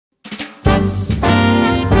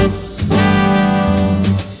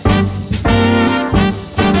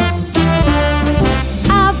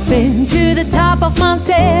top of Mount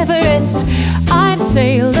Everest. I've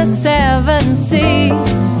sailed the 7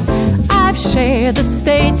 seas. I've shared the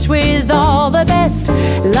stage with all the best.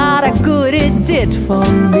 A lot of good it did for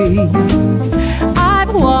me.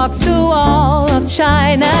 I've walked the wall of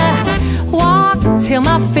China, walked till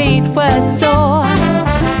my feet were sore.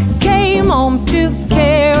 Came home to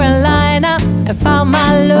Carolina and found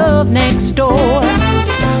my love next door.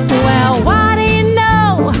 Well, what do you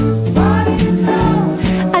know?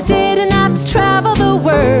 I didn't have to travel the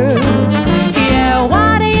world. Yeah,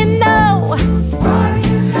 what do you know?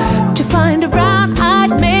 To find a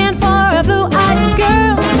brown-eyed man for a blue-eyed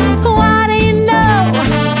girl. What do you know?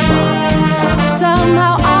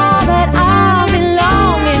 Somehow all that I've been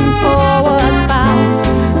longing for was found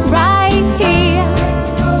right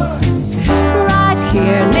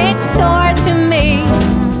here next door to me.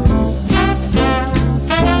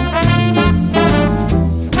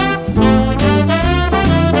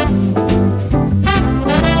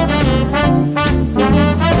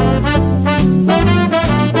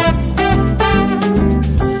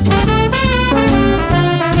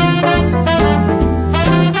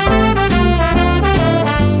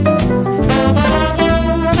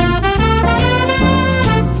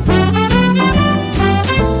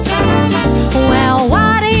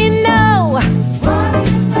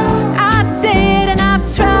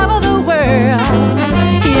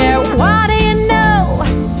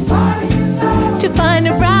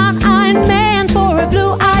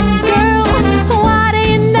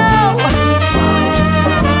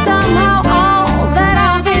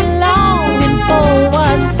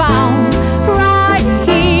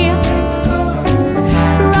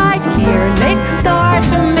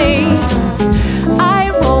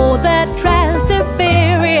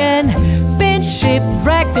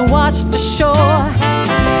 The shore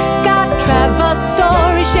got travel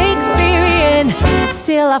story Shakespearean.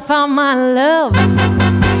 Still I found my love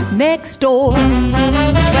next door.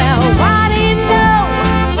 Well, what do you know?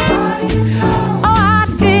 Oh, I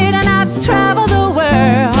didn't have to travel the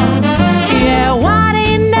world. Yeah, what do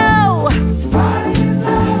you know?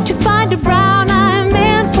 To find a brown-eyed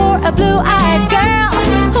man for a blue-eyed girl.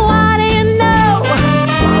 What do you know?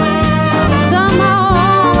 Somehow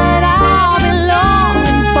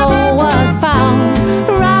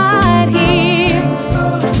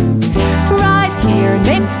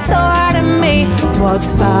was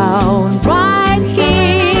found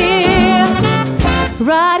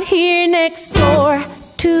right here next door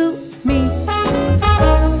to me.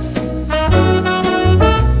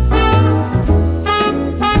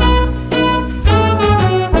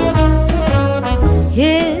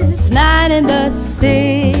 It's night in the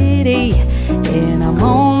city and I'm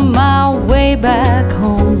on my way back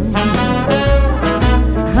home,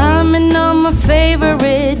 humming on my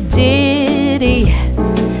favorite ditty,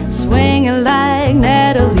 swinging like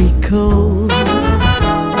Natalie Cole.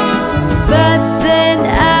 But then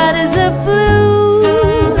out of the blue,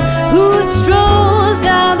 who strolls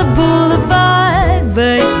down the boulevard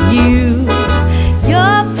but you?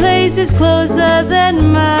 Your place is closer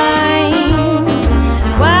than mine.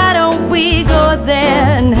 Why don't we go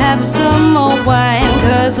there and have some more wine?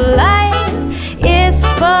 'Cause life is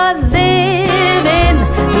for living.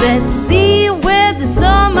 Let's see where the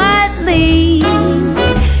sun might lead.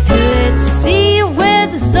 Let's see where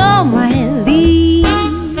the sun might lead.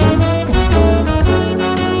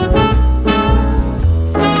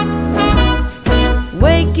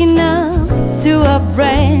 Waking up to a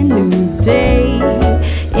brand new day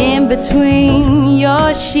in between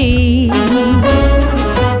your sheets,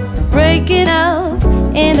 breaking up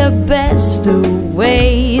in the best of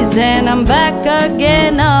ways, and I'm back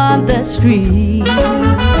again on the street.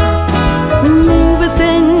 Ooh, but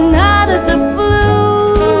then out of the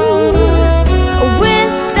blue, a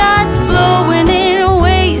wind starts blowing in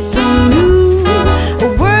ways so new. A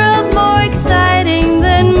world more exciting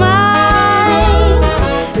than mine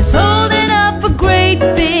is holding up a great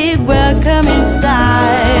big welcoming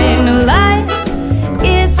sign. Life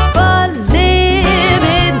is for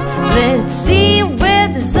living. Let's see where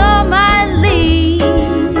the sun might lead.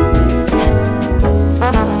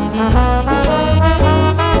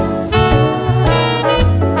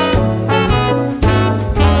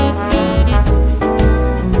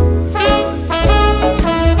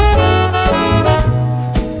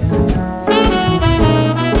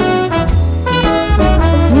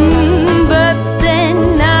 But then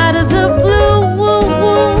out of the blue,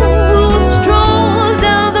 who strolls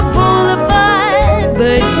down the boulevard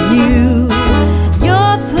but you?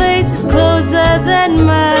 Your place is closer than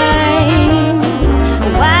mine.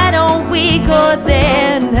 Why don't we go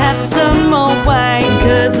there and have some more wine?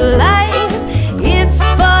 'Cause life